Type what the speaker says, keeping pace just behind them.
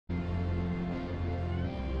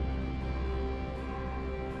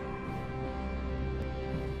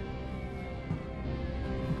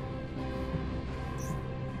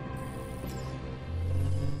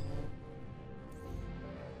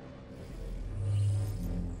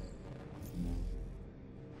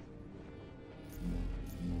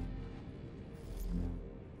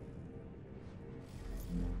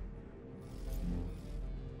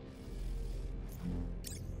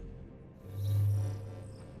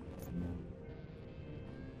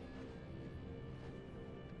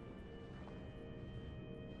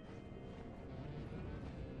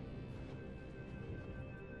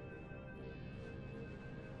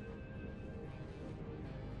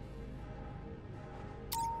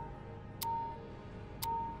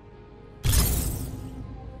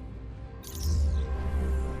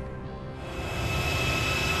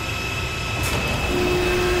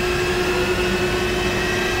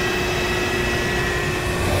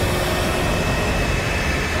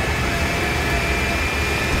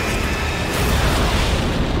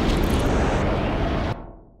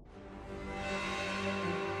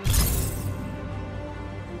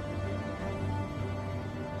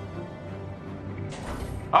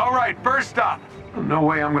All right, first up. No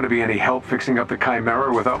way I'm gonna be any help fixing up the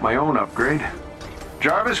Chimera without my own upgrade.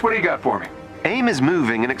 Jarvis, what do you got for me? AIM is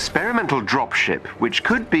moving an experimental dropship which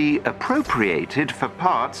could be appropriated for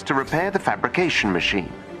parts to repair the fabrication machine.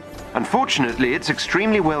 Unfortunately, it's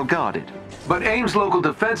extremely well guarded. But AIM's local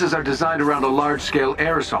defenses are designed around a large-scale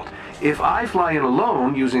air assault. If I fly in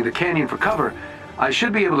alone, using the canyon for cover, I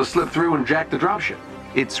should be able to slip through and jack the dropship.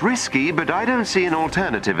 It's risky, but I don't see an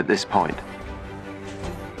alternative at this point.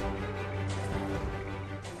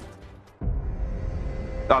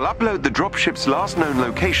 I'll upload the dropship's last known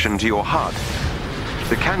location to your HUD.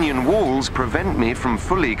 The canyon walls prevent me from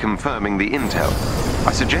fully confirming the intel.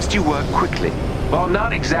 I suggest you work quickly. Well, I'm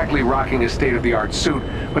not exactly rocking a state-of-the-art suit,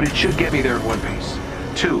 but it should get me there in one piece.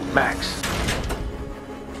 2, max.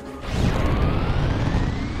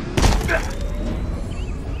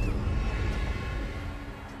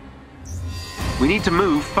 We need to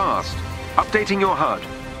move fast. Updating your HUD.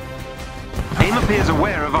 AIM appears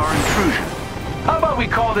aware of our intrusion. How about we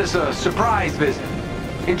call this a surprise visit?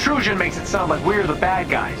 Intrusion makes it sound like we're the bad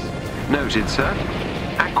guys. Noted, sir.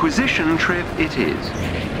 Acquisition trip it is.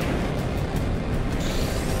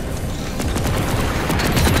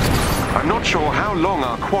 I'm not sure how long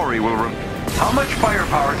our quarry will How much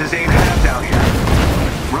firepower does AIM have down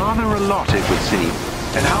here? Rather a lot, it would seem.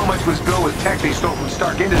 And how much was built with tech they stole from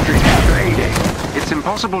Stark Industries after A-Day? It's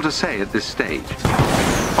impossible to say at this stage.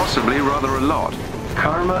 Possibly rather a lot.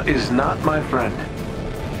 Karma is not my friend.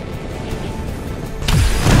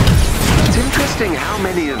 It's interesting how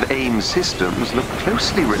many of AIM's systems look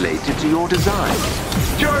closely related to your design.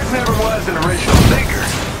 George never was an original thinker.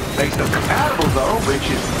 Makes them compatible though, which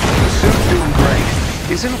is the suit doing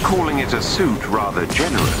great. Isn't calling it a suit rather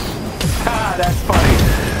generous? Ah, that's funny.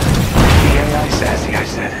 The AI sassy, I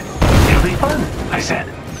said. It'll be fun, I said.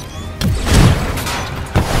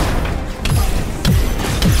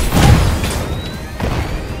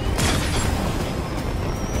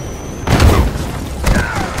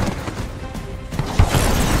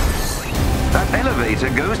 That elevator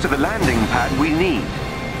goes to the landing pad we need.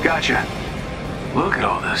 Gotcha. Look at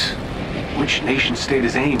all this. Which nation-state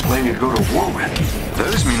is AIM planning to go to war with?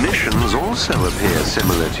 Those munitions also appear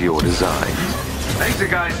similar to your design. Makes the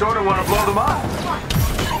guy sort of want to blow them up.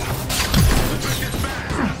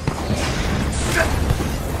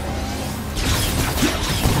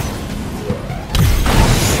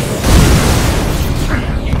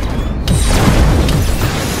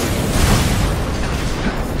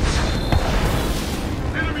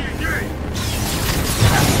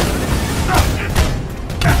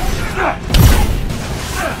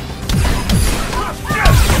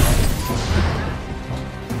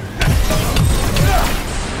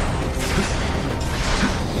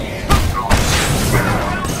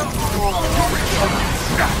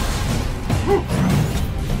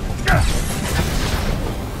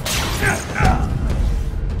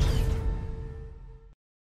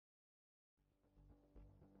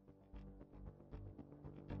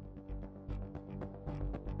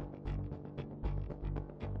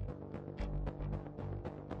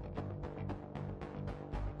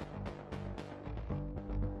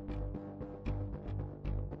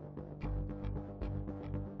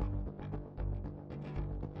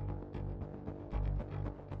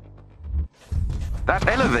 That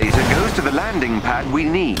elevator goes to the landing pad we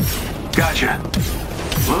need. Gotcha.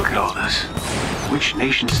 Look at all this. Which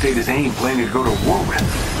nation-state is AIM planning to go to war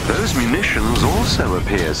with? Those munitions also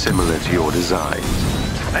appear similar to your design.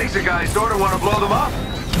 Makes the guy sort of want to blow them up.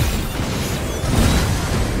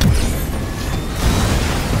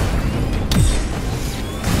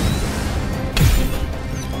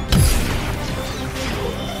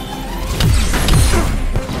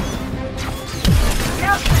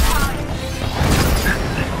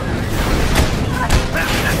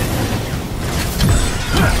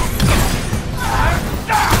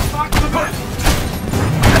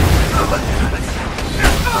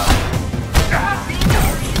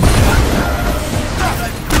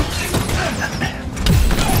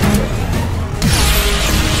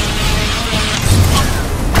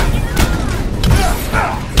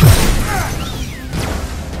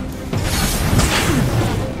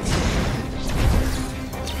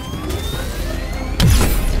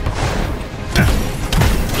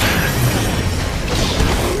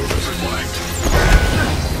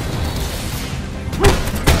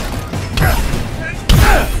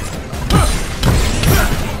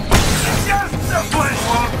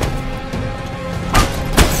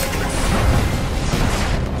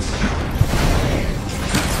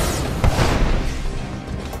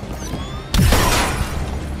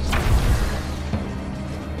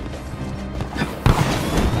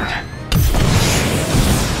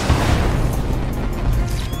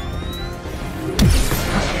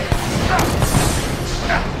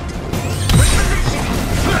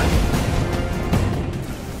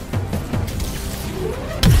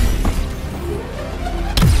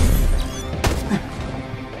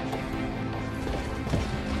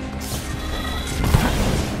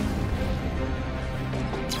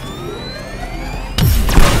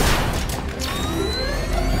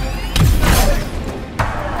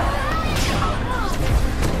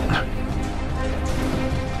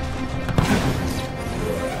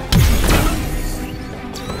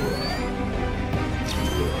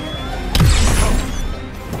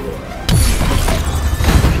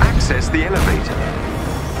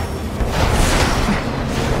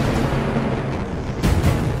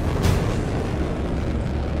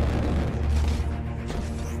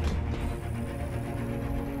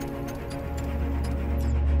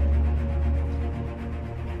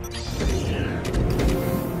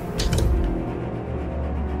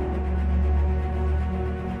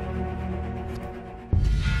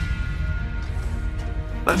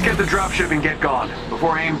 Let's get the dropship and get gone,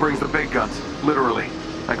 before AIM brings the big guns. Literally.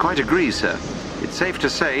 I quite agree, sir. It's safe to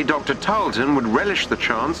say Dr. Tarleton would relish the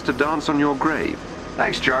chance to dance on your grave.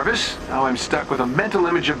 Thanks, Jarvis. Now I'm stuck with a mental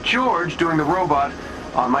image of George doing the robot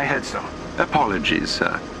on my headstone. Apologies,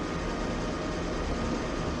 sir.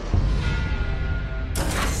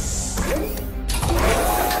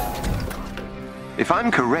 If I'm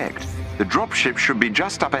correct, the dropship should be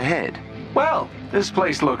just up ahead. Well, this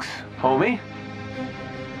place looks homey.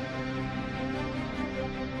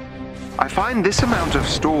 I find this amount of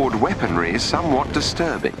stored weaponry somewhat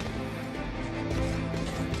disturbing.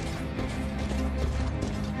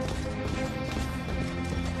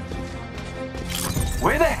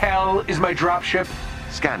 Where the hell is my dropship?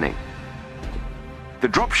 Scanning. The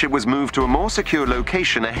dropship was moved to a more secure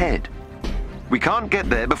location ahead. We can't get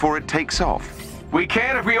there before it takes off. We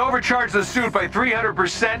can if we overcharge the suit by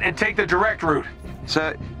 300% and take the direct route.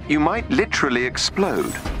 Sir, you might literally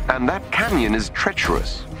explode, and that canyon is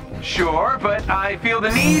treacherous. Sure, but I feel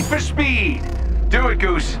the need for speed. Do it,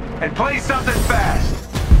 Goose, and play something fast.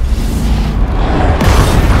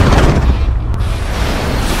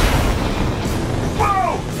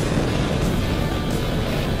 Whoa!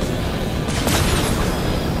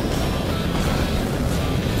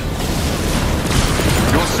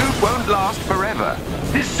 Your suit won't last forever.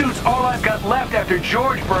 This suit's all I've got left after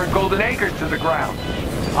George burned Golden Acres to the ground.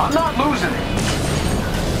 I'm not losing it.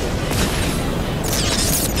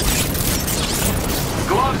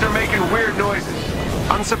 Gloves are making weird noises.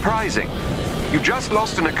 Unsurprising. You just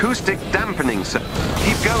lost an acoustic dampening, sir.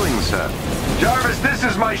 Keep going, sir. Jarvis, this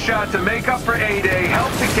is my shot to make up for A-Day,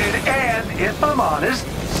 help the kid, and, if I'm honest,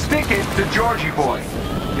 stick it to Georgie boy.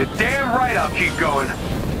 You're damn right I'll keep going.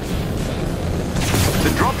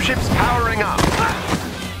 The dropship's powering up.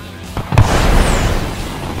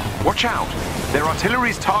 Watch out. Their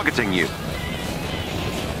artillery's targeting you.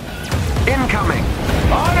 Incoming.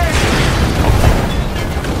 On it!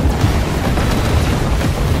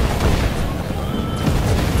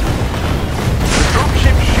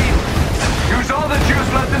 Use all the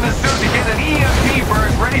juice left in the suit to get an EMP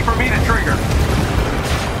burst ready for me to trigger.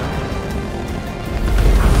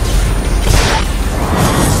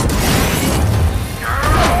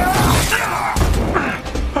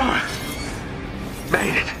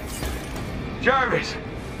 Made it. Jarvis.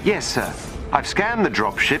 Yes, sir. I've scanned the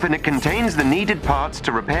dropship and it contains the needed parts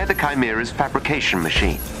to repair the Chimera's fabrication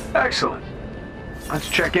machine. Excellent. Let's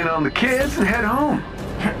check in on the kids and head home.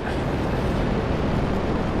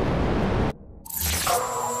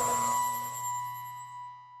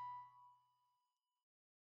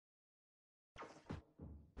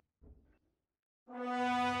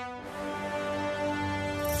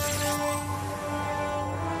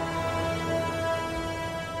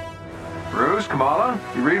 Bruce, Kamala,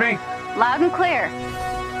 you read me? Loud and clear.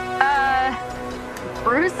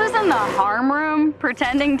 Bruce is in the harm room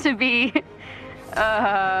pretending to be,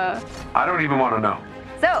 I don't even want to know.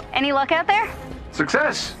 So, any luck out there?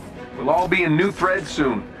 Success! We'll all be in new threads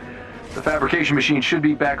soon. The fabrication machine should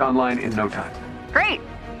be back online in no time. Great!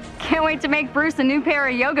 Can't wait to make Bruce a new pair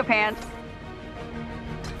of yoga pants.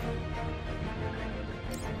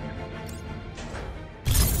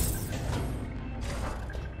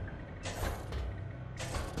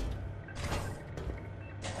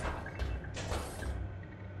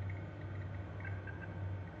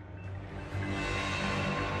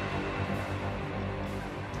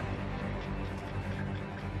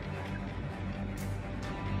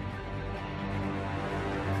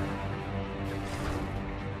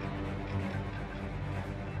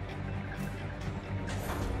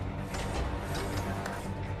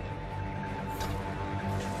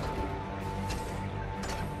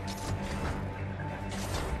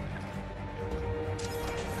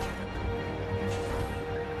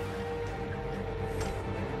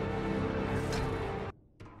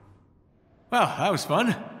 Well, that was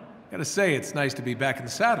fun. Gotta say, it's nice to be back in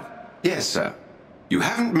the saddle. Yes, sir. You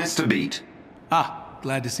haven't missed a beat. Ah,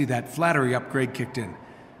 glad to see that flattery upgrade kicked in.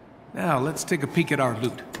 Now, let's take a peek at our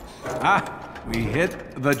loot. Ah, we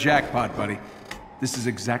hit the jackpot, buddy. This is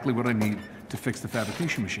exactly what I need to fix the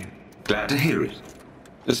fabrication machine. Glad to hear it.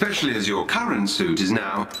 Especially as your current suit is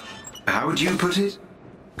now, how would you put it?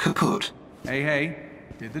 Kaput. Hey,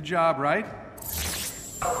 did the job, right?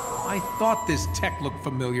 I thought this tech looked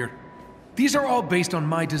familiar. These are all based on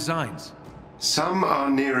my designs. Some are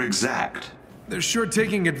near exact. They're sure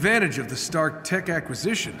taking advantage of the Stark tech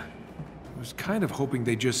acquisition. I was kind of hoping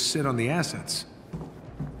they'd just sit on the assets.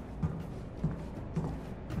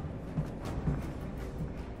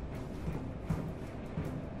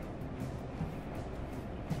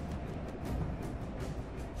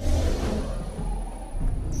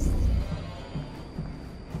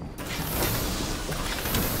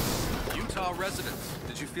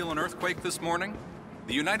 Did you feel an earthquake this morning?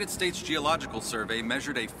 The United States Geological Survey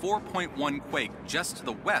measured a 4.1 quake just to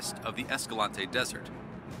the west of the Escalante Desert.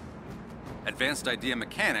 Advanced Idea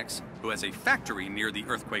Mechanics, who has a factory near the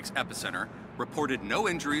earthquake's epicenter, reported no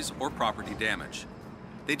injuries or property damage.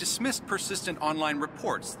 They dismissed persistent online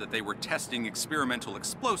reports that they were testing experimental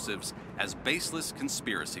explosives as baseless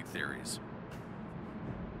conspiracy theories.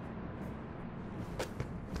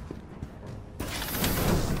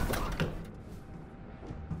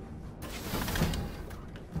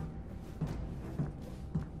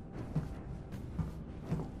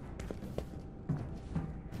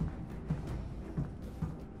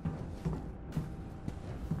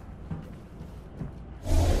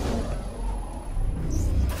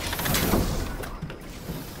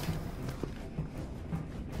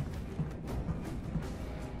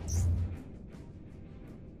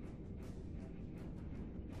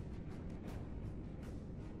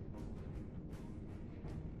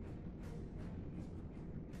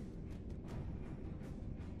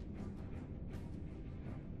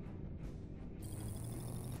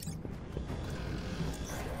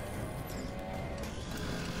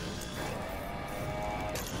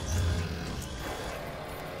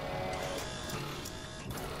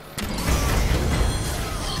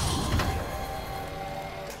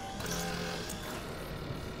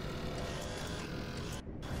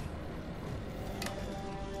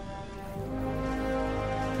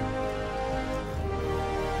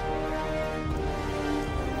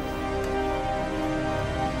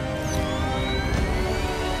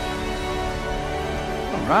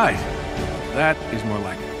 Right. That is more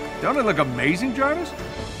like it. Don't it look amazing, Jarvis?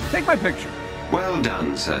 Take my picture. Well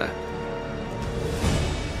done, sir.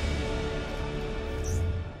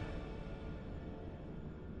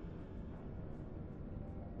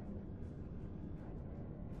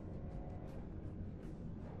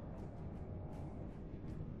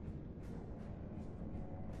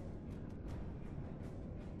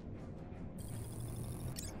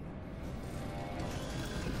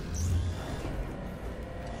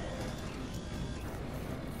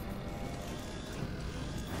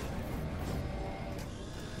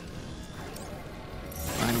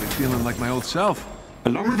 Feeling like my old self.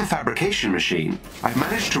 Along with the fabrication machine, I've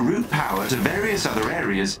managed to route power to various other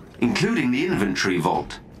areas, including the inventory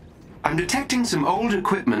vault. I'm detecting some old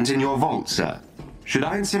equipment in your vault, sir. Should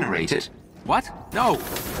I incinerate it? What? No!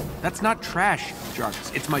 That's not trash,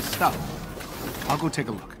 Jarvis. It's my stuff. I'll go take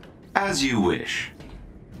a look. As you wish.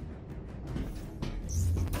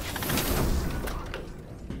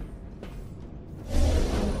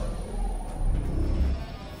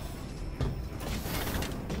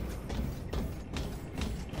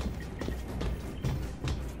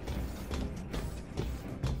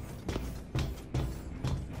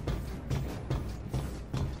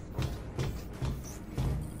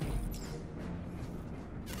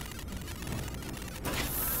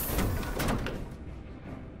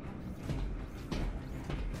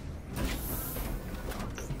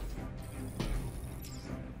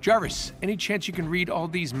 Jarvis, any chance you can read all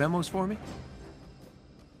these memos for me?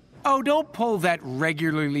 Oh, don't pull that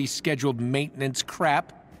regularly scheduled maintenance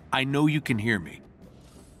crap. I know you can hear me.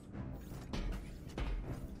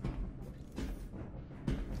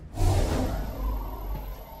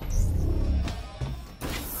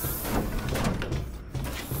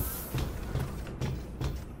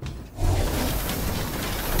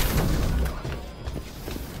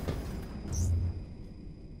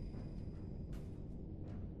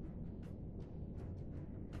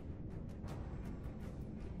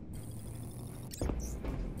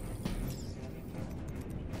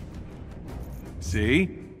 See?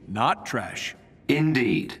 Not trash.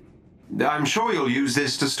 Indeed. I'm sure you'll use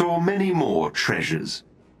this to store many more treasures.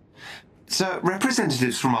 Sir,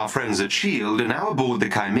 representatives from our friends at S.H.I.E.L.D. are now aboard the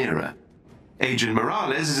Chimera. Agent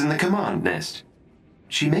Morales is in the command nest.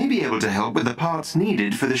 She may be able to help with the parts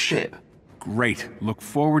needed for the ship. Great. Look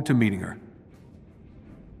forward to meeting her.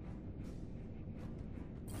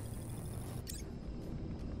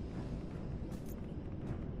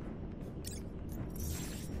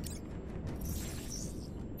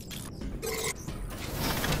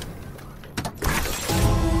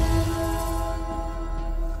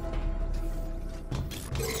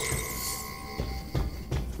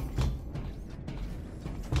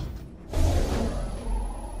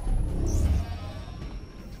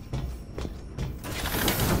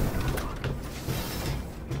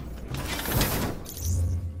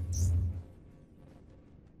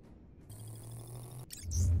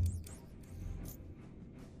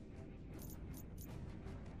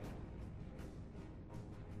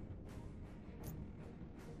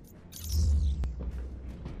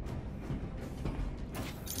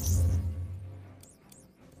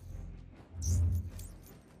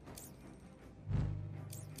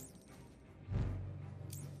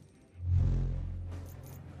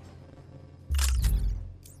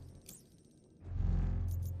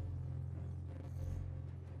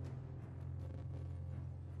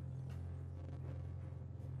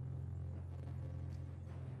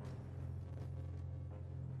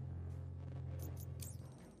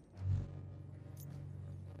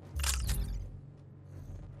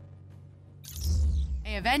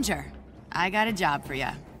 Avenger, I got a job for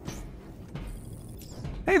ya.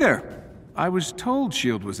 Hey there. I was told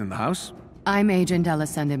S.H.I.E.L.D. was in the house. I'm Agent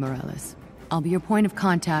Alessandra Morales. I'll be your point of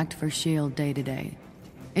contact for S.H.I.E.L.D. day-to-day.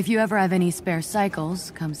 If you ever have any spare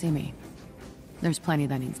cycles, come see me. There's plenty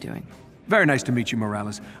that needs doing. Very nice to meet you,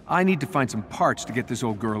 Morales. I need to find some parts to get this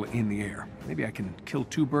old girl in the air. Maybe I can kill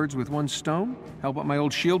two birds with one stone? Help out my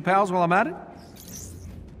old S.H.I.E.L.D. pals while I'm at it?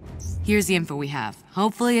 Here's the info we have.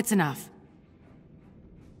 Hopefully it's enough.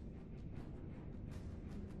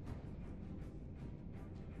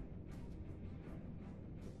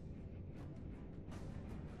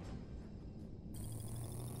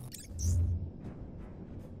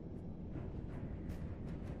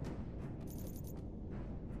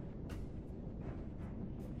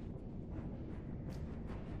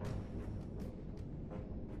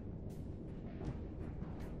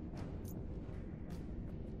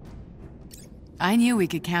 I knew we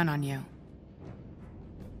could count on you.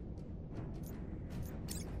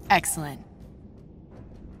 Excellent.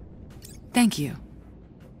 Thank you.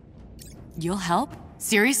 You'll help?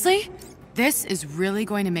 Seriously? This is really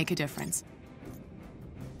going to make a difference.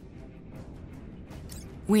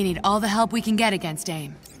 We need all the help we can get against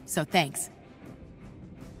AIM, so thanks.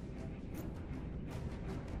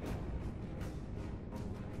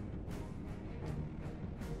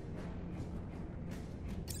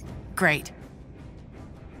 Great.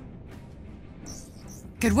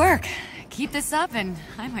 Good work. Keep this up and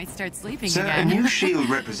I might start sleeping Sir, again. a new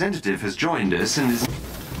S.H.I.E.L.D. representative has joined us and is...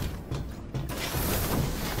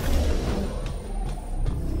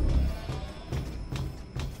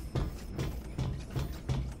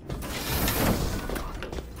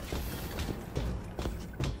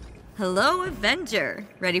 Hello, Avenger.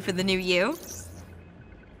 Ready for the new you?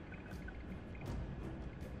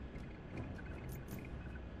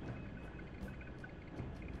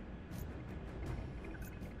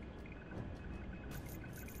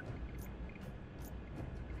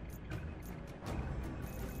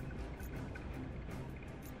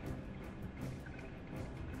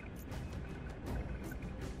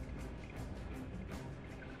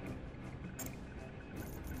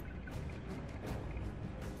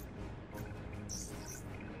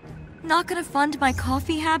 Not gonna fund my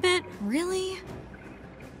coffee habit? Really?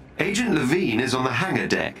 Agent Levine is on the hangar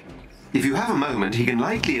deck. If you have a moment, he can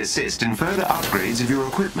likely assist in further upgrades of your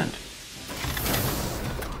equipment.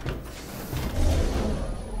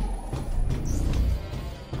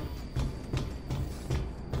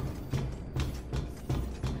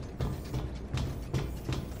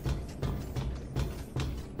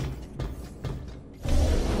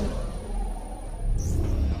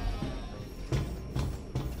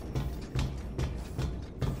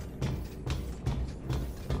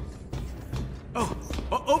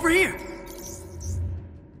 Over here!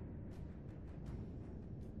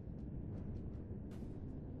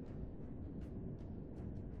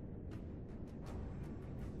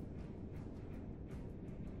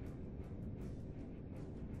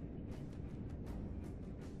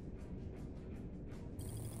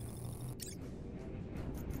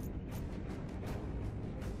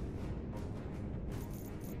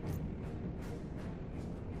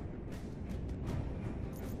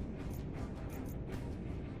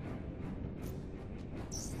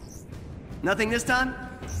 Nothing this time?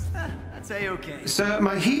 I'd say okay. Sir,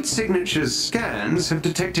 my heat signatures scans have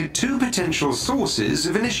detected two potential sources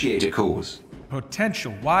of initiator cores.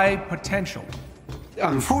 Potential. Why potential?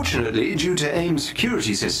 Unfortunately, due to AIM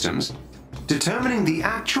security systems, determining the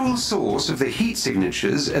actual source of the heat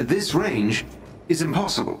signatures at this range is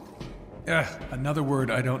impossible. Another word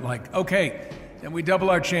I don't like. Okay, then we double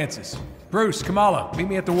our chances. Bruce, Kamala, meet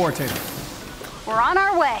me at the war table. We're on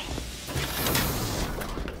our way.